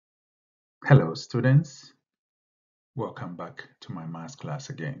Hello students, welcome back to my math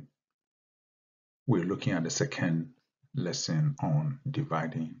class again. We're looking at the second lesson on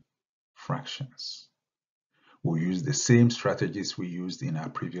dividing fractions. We'll use the same strategies we used in our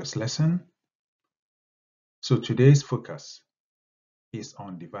previous lesson. So today's focus is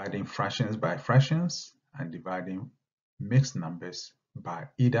on dividing fractions by fractions and dividing mixed numbers by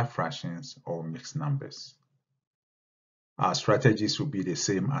either fractions or mixed numbers. Our strategies will be the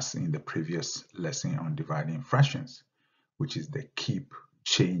same as in the previous lesson on dividing fractions, which is the keep,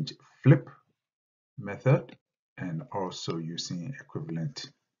 change, flip method, and also using equivalent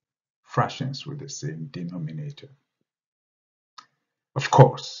fractions with the same denominator. Of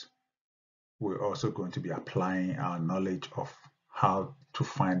course, we're also going to be applying our knowledge of how to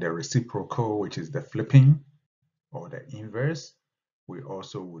find the reciprocal, which is the flipping or the inverse. We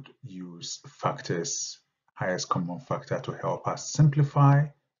also would use factors, highest common factor, to help us simplify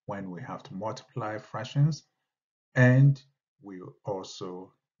when we have to multiply fractions, and we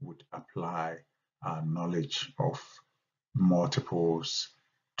also would apply our knowledge of multiples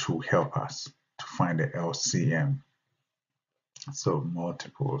to help us to find the LCM. So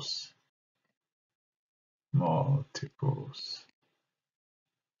multiples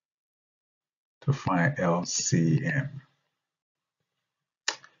to find LCM.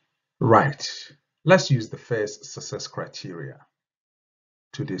 Right, let's use the first success criteria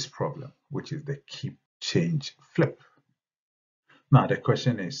to this problem, which is the keep, change, flip. Now the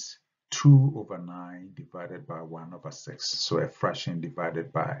question is 2/9 divided by 1/6. So a fraction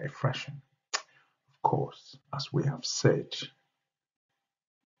divided by a fraction. Of course, as we have said,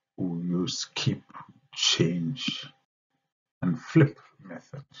 we'll use keep, change, and flip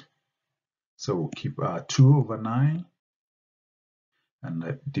method. So we'll keep our 2/9, and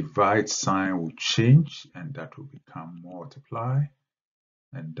the divide sign will change, and that will become multiply,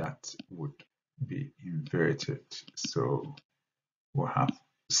 and that would be inverted. So we'll have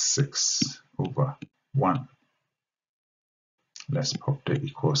 6/1. Let's pop the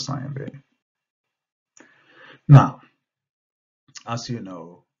equal sign there. Now, as you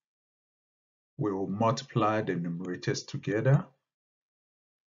know, we will multiply the numerators together.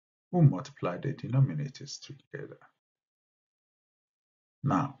 We'll multiply the denominators together.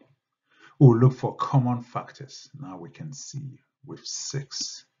 Now, we'll look for common factors. Now we can see with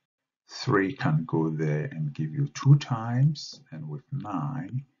 6, 3 can go there and give you 2 times, and with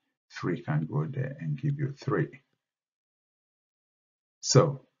 9, 3 can go there and give you 3.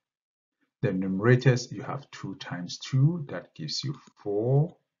 So the numerators, you have 2 times 2, that gives you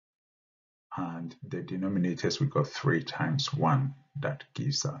 4, and the denominators, we got 3 times 1, that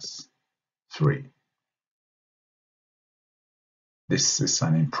gives us 3. This is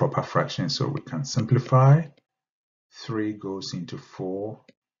an improper fraction, so we can simplify. 3 goes into 4,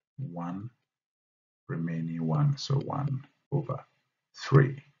 1, remaining 1, so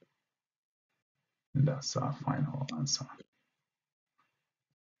 1/3. And that's our final answer.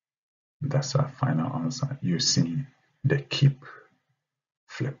 That's our final answer using the keep,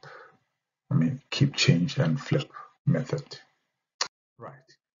 change, and flip method.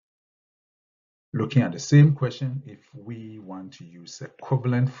 Right. Looking at the same question, if we want to use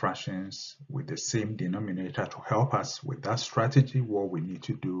equivalent fractions with the same denominator to help us with that strategy, what we need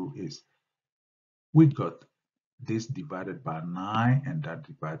to do is we got this divided by 9 and that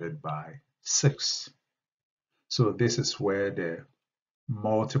divided by 6. So this is where the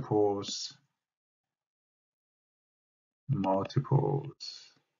multiples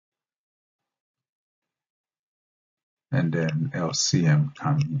and then LCM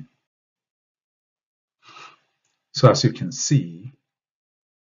come in. So as you can see,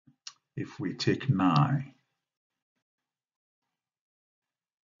 if we take 9,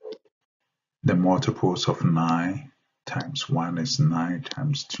 the multiples of 9 times 1 is 9,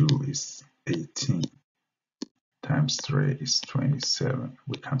 times 2 is 18, times 3 is 27.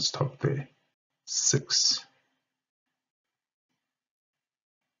 We can stop there. 6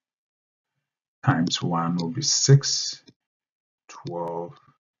 times 1 will be 6, 12,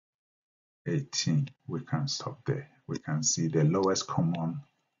 18. We can stop there. We can see the lowest common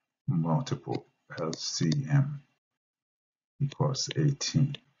multiple, LCM, equals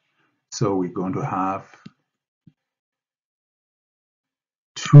 18. So we're going to have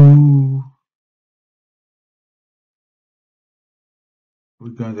two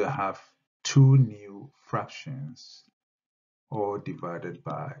new fractions, all divided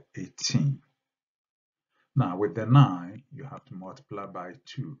by 18. Now with the 9, you have to multiply by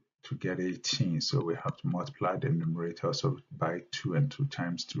 2 to get 18. So we have to multiply the numerator also by 2, and 2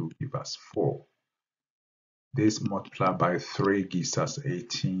 times 2 give us 4. This multiplied by 3 gives us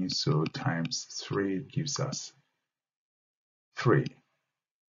 18, so times 3 gives us 3.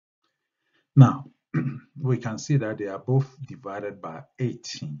 Now, we can see that they are both divided by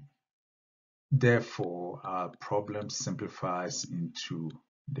 18. Therefore, our problem simplifies into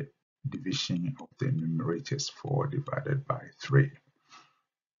the division of the numerators 4 divided by 3.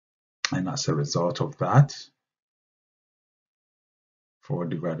 And as a result of that, 4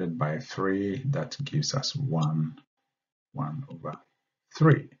 divided by 3, that gives us 1 over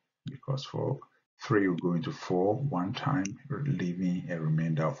 3, because for 3 will go into 4 one time, leaving a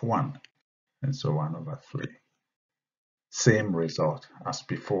remainder of 1, and so 1 over 3. Same result as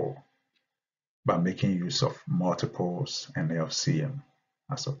before, by making use of multiples and LCM,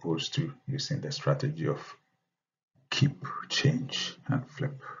 as opposed to using the strategy of keep, change, and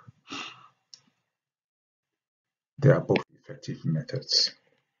flip. They are both effective methods.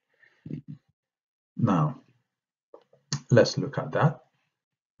 Now, let's look at that.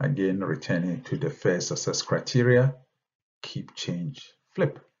 Again, returning to the first success criteria, keep, change,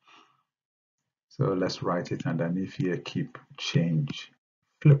 flip. So let's write it underneath here, keep, change,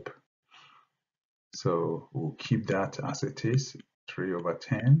 flip. So we'll keep that as it is, 3 over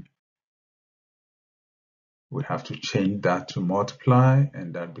 10. We have to change that to multiply,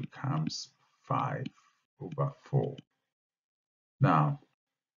 and that becomes 5 over 4. Now,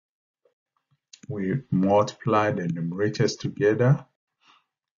 we multiply the numerators together.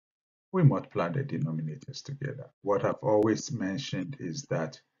 We multiply the denominators together. What I've always mentioned is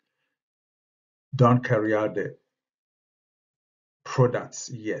that don't carry out the products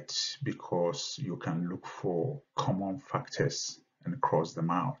yet, because you can look for common factors and cross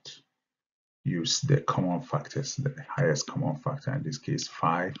them out. Use the common factors, the highest common factor, in this case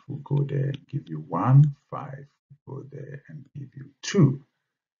 5 will go there, give you 1, 5 will go there and give you 2.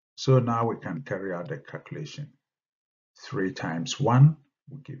 So now we can carry out the calculation. 3 times 1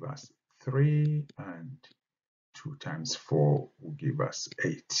 will give us 3, and 2 times 4 will give us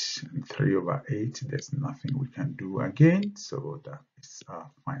 8. And 3 over 8, there's nothing we can do again, so that is our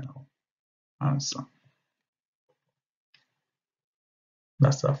final answer.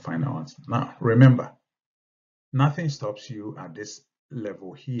 That's our final answer. Now, remember, nothing stops you at this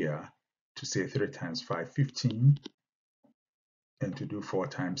level here to say 3 times 5, 15, and to do 4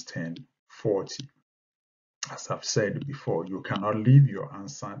 times 10, 40. As I've said before, you cannot leave your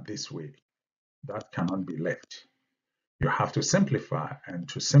answer this way. That cannot be left. You have to simplify, and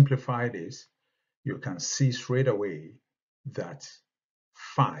to simplify this, you can see straight away that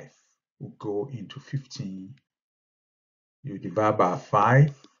 5 will go into 15. You divide by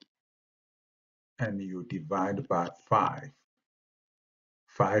 5, and you divide by 5.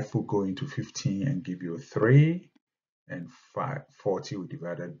 5 will go into 15 and give you 3, and 40 will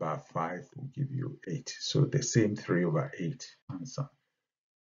divided by 5 will give you 8. So the same 3 over 8 answer.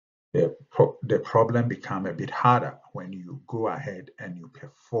 The problem becomes a bit harder when you go ahead and you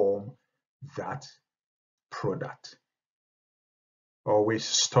perform that product. Always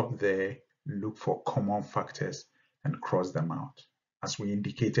stop there, look for common factors, and cross them out. As we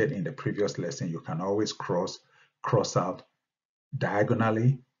indicated in the previous lesson, you can always cross out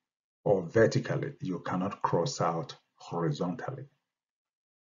diagonally or vertically. You cannot cross out horizontally.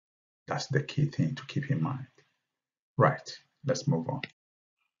 That's the key thing to keep in mind. Right, let's move on.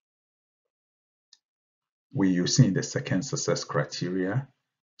 We're using the second success criteria.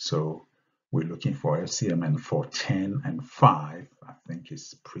 So we're looking for LCM, and for 10 and 5, I think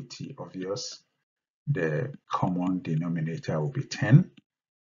it's pretty obvious. The common denominator will be 10.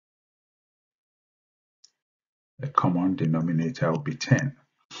 The common denominator will be 10.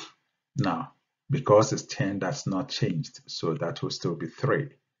 Now, because it's 10, that's not changed, so that will still be 3.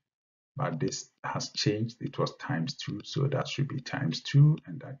 But this has changed. It was times 2, so that should be times 2,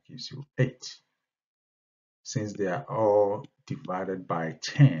 and that gives you 8. Since they are all divided by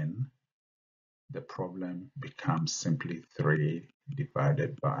 10, the problem becomes simply 3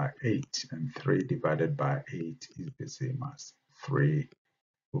 divided by 8, and 3 divided by 8 is the same as 3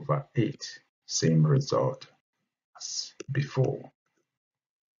 over 8. Same result as before.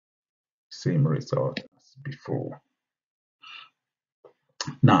 Same result as before.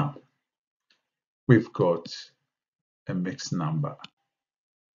 Now, we've got a mixed number,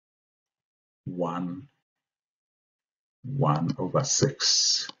 1 over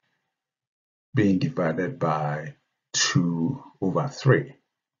 6 being divided by 2 over 3.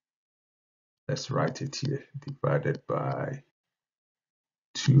 Let's write it here, divided by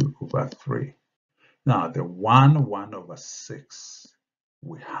 2 over 3. Now, the 1 over 6,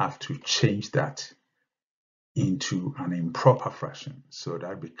 we have to change that into an improper fraction. So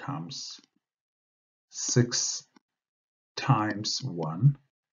that becomes 6 times 1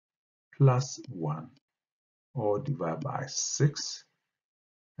 plus 1, or divide by 6,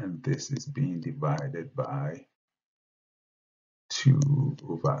 and this is being divided by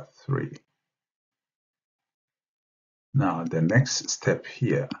 2/3. Now the next step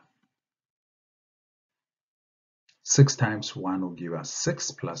here, 6 times 1 will give us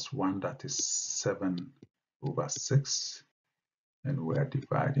 6 plus 1, that is 7/6, and we're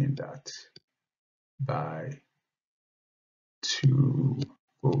dividing that by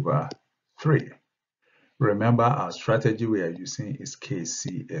 2/3. Remember, our strategy we are using is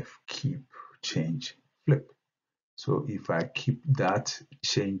KCF, keep, change, flip. So if I keep that,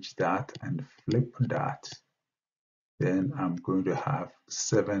 change that, and flip that, then I'm going to have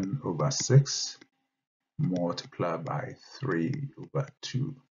 7/6 multiplied by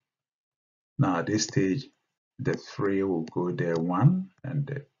 3/2. Now at this stage, the 3 will go there 1, and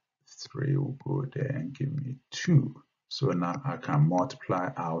the 3 will go there and give me 2. So now I can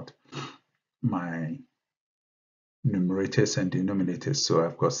multiply out my numerators and denominators. So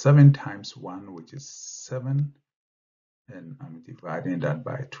I've got 7 times 1, which is 7, and I'm dividing that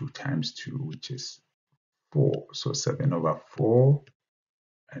by 2 times 2, which is 4. So 7/4,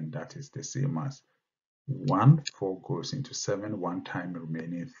 and that is the same as 1. 4 goes into 7, 1 time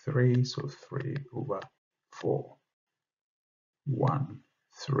remaining 3, so 3/4. 1,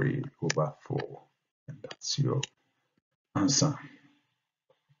 3/4, and that's your answer.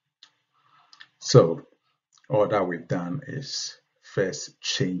 So all that we've done is first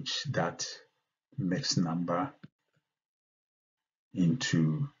change that mixed number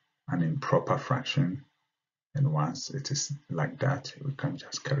into an improper fraction, and once it is like that, we can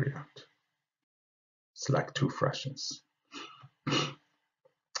just carry out. It's like 2 fractions.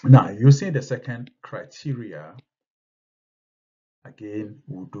 Now using the second criteria, again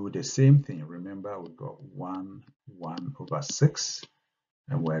we'll do the same thing. Remember, we got 1/6,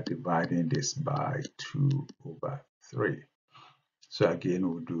 and we're dividing this by 2/3. So again,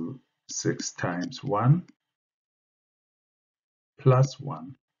 we'll do 6 times 1 plus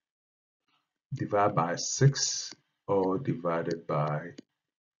 1 divided by 6, or divided by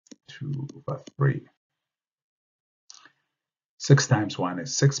 2/3. 6 times 1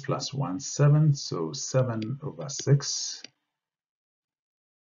 is 6 plus 1, 7, so 7/6.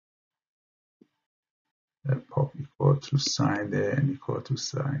 And pop equal to sign there and equal to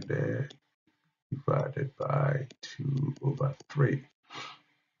sign there, divided by 2/3.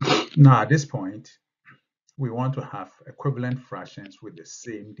 Now at this point, we want to have equivalent fractions with the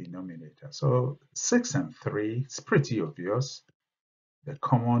same denominator. So 6 and 3, it's pretty obvious. The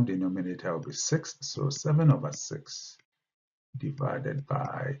common denominator will be 6, so 7/6 divided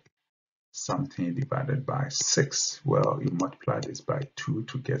by something divided by 6. Well, you multiply this by 2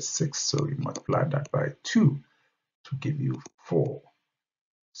 to get 6, so you multiply that by 2 to give you 4.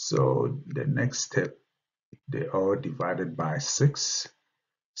 So the next step, they are divided by 6.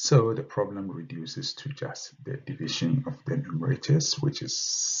 So the problem reduces to just the division of the numerators, which is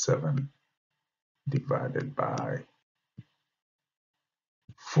 7 divided by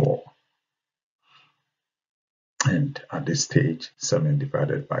 4. And at this stage, 7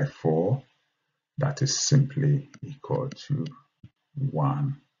 divided by 4, that is simply equal to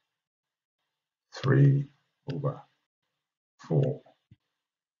 1/3/4.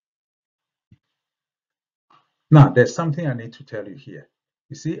 Now, there's something I need to tell you here.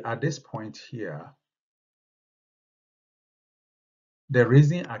 You see, at this point here, the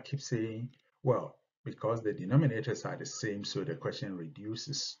reason I keep saying, well, because the denominators are the same, so the question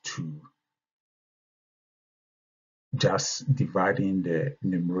reduces to just dividing the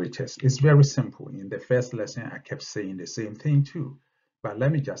numerators. It's very simple. In the first lesson, I kept saying the same thing too. But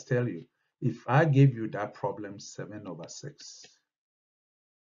let me just tell you, if I gave you that problem 7/6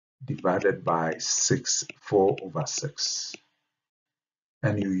 divided by 6, 4/6,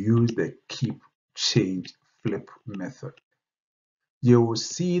 and you use the keep, change, flip method, you will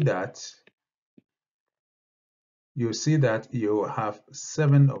see that you will have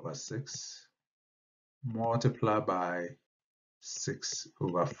 7/6 multiplied by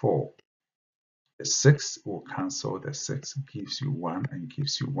 6/4. The 6 will cancel the 6, gives you 1 and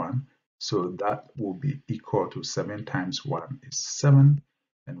gives you 1. So that will be equal to 7 times 1 is 7,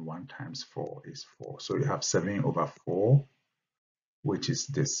 and 1 times 4 is 4. So you have 7/4, which is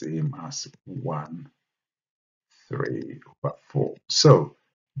the same as 1/3/4. So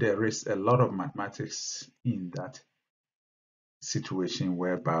there is a lot of mathematics in that situation,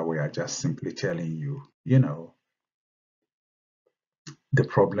 whereby we are just simply telling you, the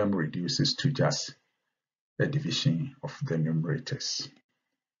problem reduces to just the division of the numerators.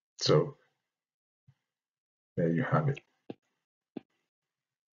 So There you have it.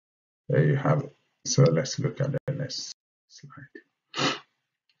 There you have it. So let's look at the next slide.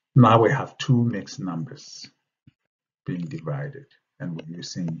 Now we have two mixed numbers being divided, and we're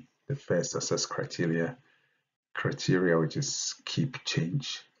using the first success criteria, which is keep,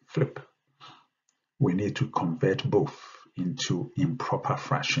 change, flip. We need to convert both into improper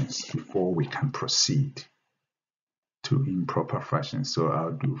fractions before we can proceed to improper fractions. So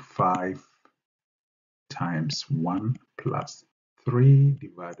I'll do 5 times 1 plus 3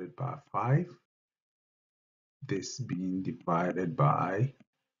 divided by 5. This being divided by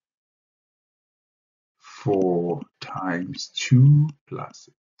 4 times 2 plus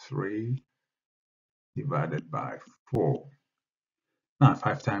 3 divided by 4. Now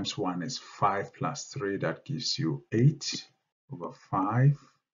 5 times 1 is 5 plus 3, that gives you 8 over 5.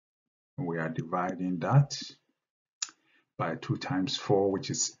 We are dividing that by 2 times 4,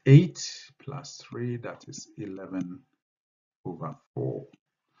 which is 8 plus 3, that is 11 over 4.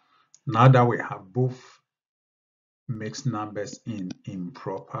 Now that we have both mixed numbers in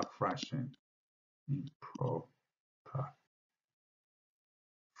improper fractions,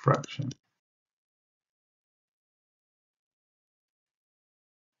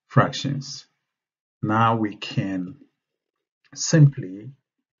 now we can simply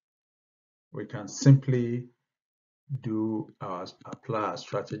apply our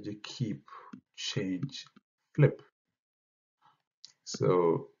strategy keep, change, flip.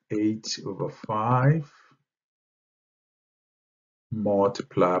 So 8 over 5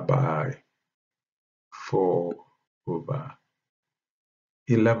 multiplied by 4 over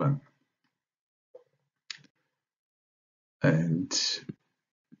 11. And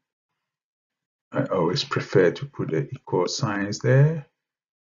I always prefer to put the equal signs there.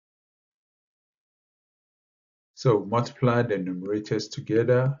 So multiply the numerators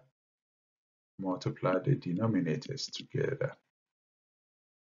together, multiply the denominators together.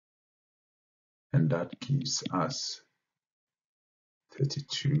 And that gives us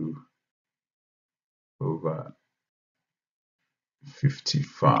 32 over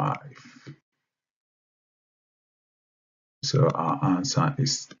 55. So our answer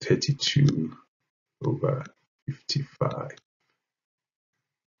is 32 over 55.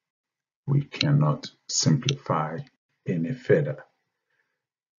 We cannot simplify any further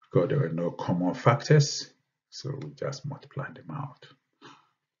because there are no common factors, so we just multiply them out.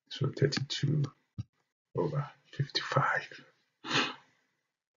 So 32 over 55.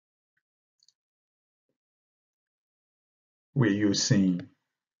 We're using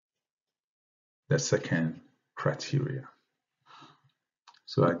the second criteria.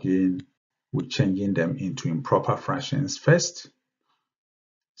 So again, we're changing them into improper fractions first.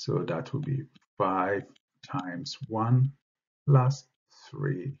 So that will be 5 times 1 plus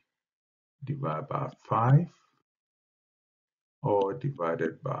 3 divided by 5, or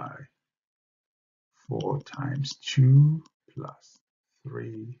divided by 4 times 2 plus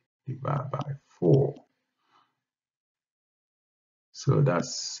 3 divided by 4. So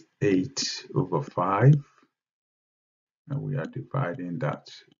that's 8 over 5. And we are dividing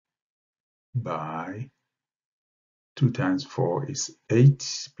that by 2 times 4 is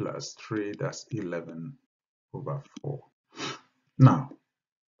 8 plus 3, that's 11 over 4. Now,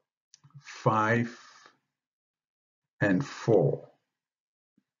 5 and 4.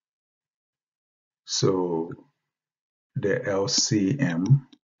 So the LCM,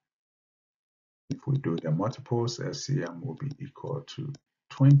 if we do the multiples, LCM will be equal to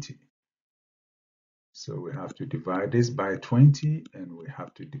 20. So we have to divide this by 20, and we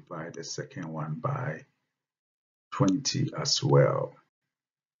have to divide the second one by 20 as well.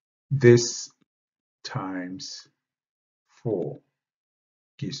 This times 4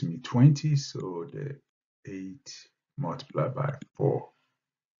 gives me 20, so the 8 multiplied by 4,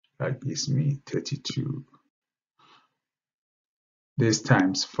 that gives me 32. This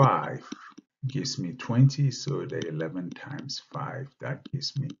times 5 gives me 20, so the 11 times 5, that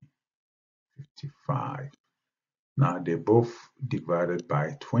gives me 55. Now they're both divided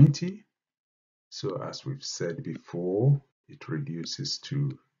by 20, so as we've said before, it reduces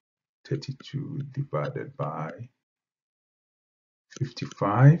to 32 divided by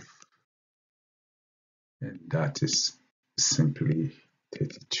 55, and that is simply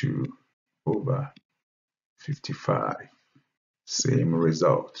 32 over 55. Same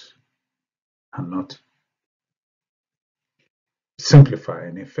result. I'm not simplify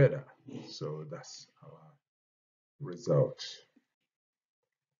any further. So that's our result.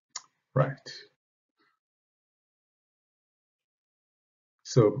 Right.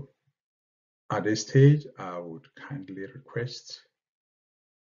 So at this stage, I would kindly request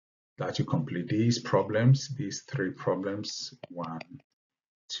that you complete these problems, these 3 problems, 1,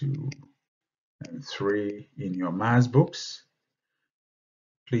 2, and 3 in your maths books.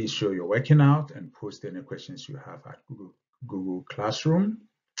 Please show you're working out and post any questions you have at Google Classroom,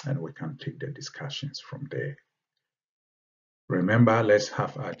 and we can take the discussions from there. Remember, let's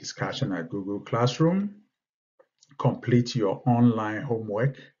have a discussion at Google Classroom. Complete your online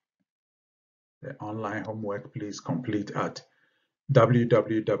homework. The online homework, please complete at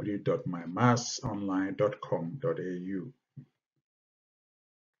www.mymathsonline.com.au.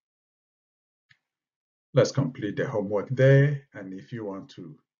 Let's complete the homework there. And if you want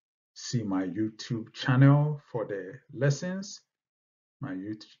to see my YouTube channel for the lessons, my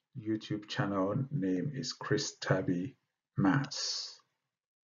YouTube channel name is Chris Tabi Maths.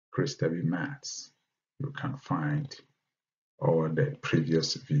 Chris Tabi Maths. You can find all the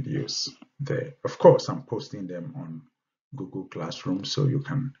previous videos there. Of course, I'm posting them on Google Classroom, so you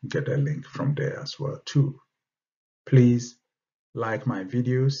can get a link from there as well too. Please like my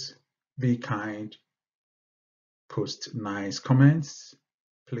videos, be kind, post nice comments,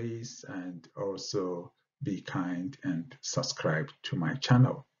 please, and also be kind and subscribe to my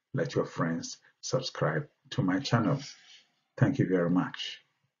channel. Let your friends subscribe to my channel. Thank you very much.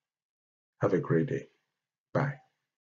 Have a great day. Bye.